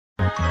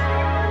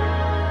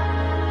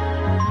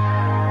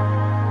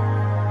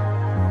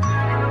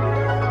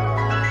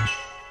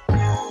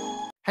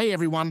Hey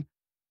everyone,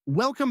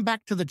 welcome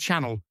back to the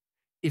channel.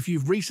 If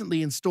you've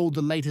recently installed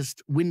the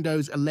latest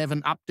Windows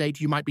 11 update,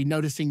 you might be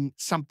noticing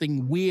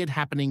something weird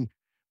happening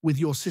with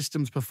your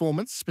system's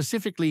performance.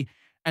 Specifically,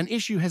 an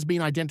issue has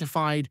been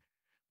identified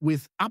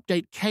with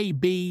update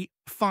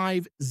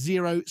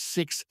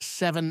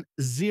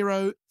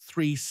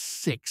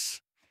KB5067036,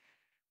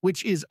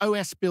 which is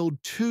OS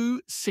build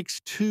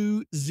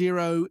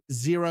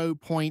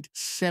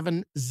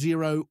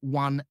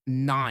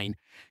 26200.7019,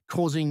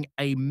 causing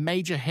a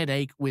major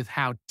headache with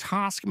how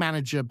Task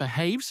Manager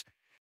behaves.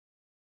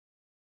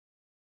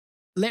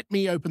 Let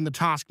me open the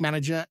Task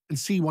Manager and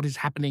see what is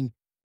happening.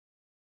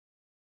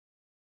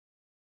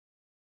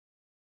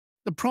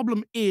 The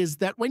problem is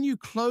that when you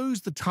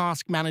close the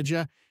Task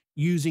Manager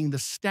using the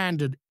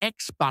standard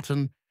X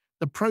button,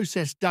 the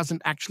process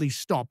doesn't actually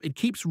stop. It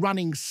keeps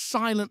running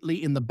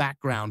silently in the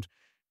background.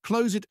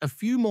 Close it a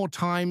few more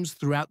times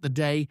throughout the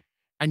day,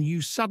 and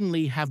you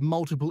suddenly have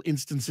multiple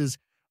instances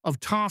of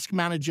Task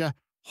Manager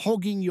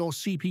hogging your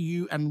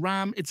CPU and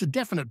RAM. It's a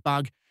definite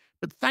bug,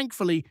 but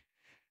thankfully,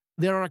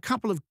 there are a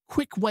couple of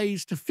quick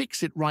ways to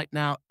fix it right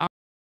now.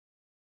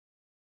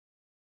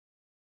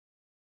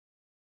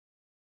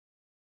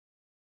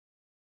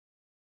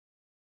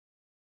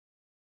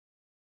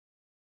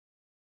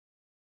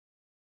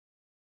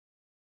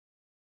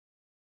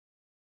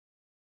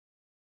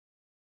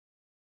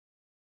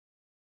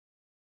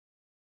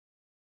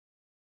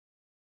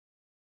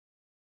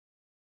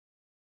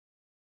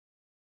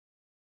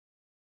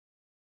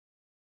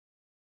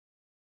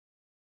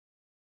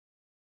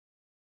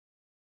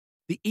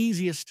 The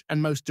easiest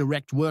and most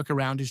direct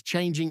workaround is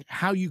changing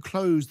how you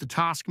close the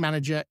Task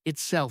Manager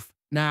itself.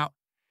 Now,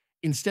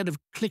 instead of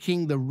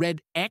clicking the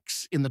red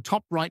X in the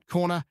top right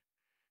corner,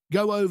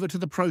 go over to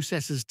the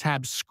Processes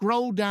tab,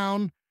 scroll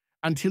down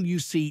until you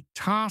see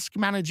Task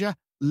Manager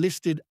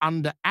listed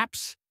under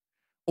Apps,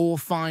 or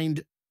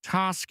find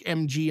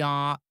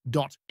taskmgr.exe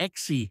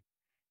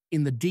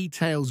in the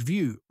Details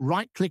view.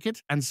 Right-click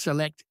it and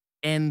select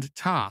End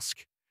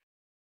Task.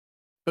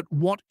 But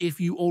what if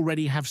you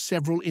already have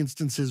several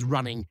instances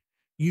running?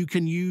 You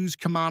can use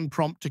Command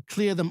Prompt to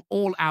clear them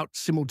all out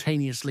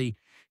simultaneously.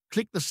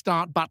 Click the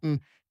Start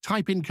button,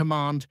 type in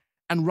Command,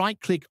 and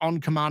right-click on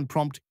Command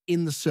Prompt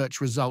in the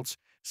search results.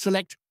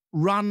 Select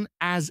Run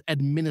as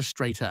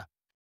Administrator.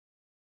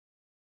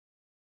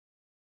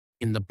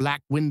 In the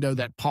black window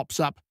that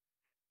pops up,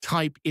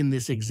 type in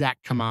this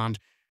exact command.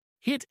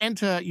 Hit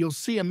Enter. You'll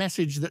see a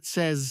message that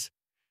says,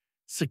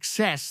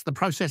 "Success, the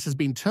process has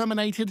been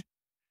terminated."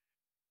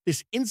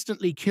 This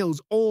instantly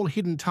kills all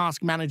hidden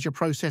Task Manager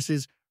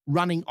processes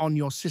running on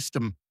your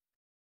system.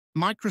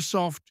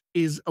 Microsoft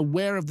is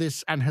aware of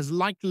this and has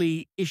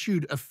likely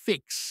issued a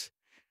fix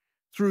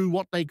through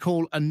what they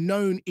call a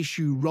Known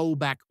Issue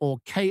Rollback, or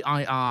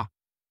KIR.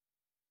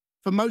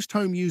 For most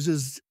home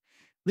users,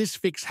 this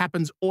fix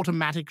happens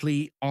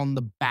automatically on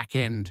the back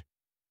end.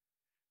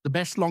 The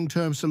best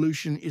long-term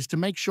solution is to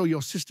make sure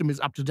your system is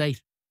up to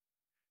date.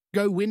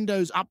 Go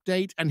Windows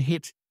Update and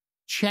hit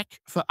Check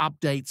for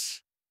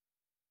Updates.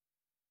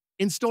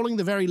 Installing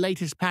the very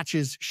latest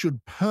patches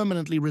should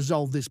permanently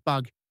resolve this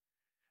bug.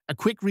 A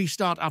quick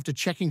restart after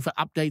checking for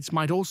updates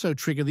might also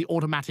trigger the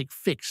automatic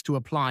fix to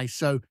apply.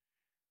 So,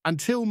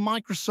 until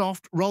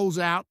Microsoft rolls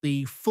out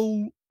the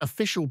full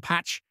official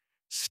patch,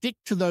 stick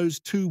to those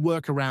two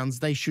workarounds.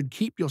 They should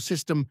keep your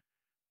system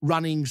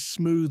running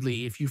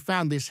smoothly. If you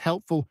found this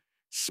helpful,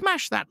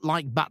 smash that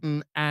like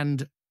button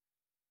and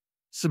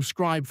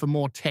subscribe for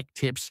more tech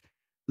tips.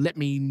 Let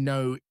me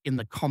know in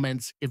the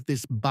comments if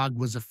this bug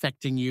was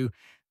affecting you.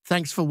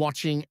 Thanks for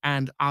watching,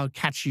 and I'll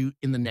catch you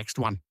in the next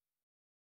one.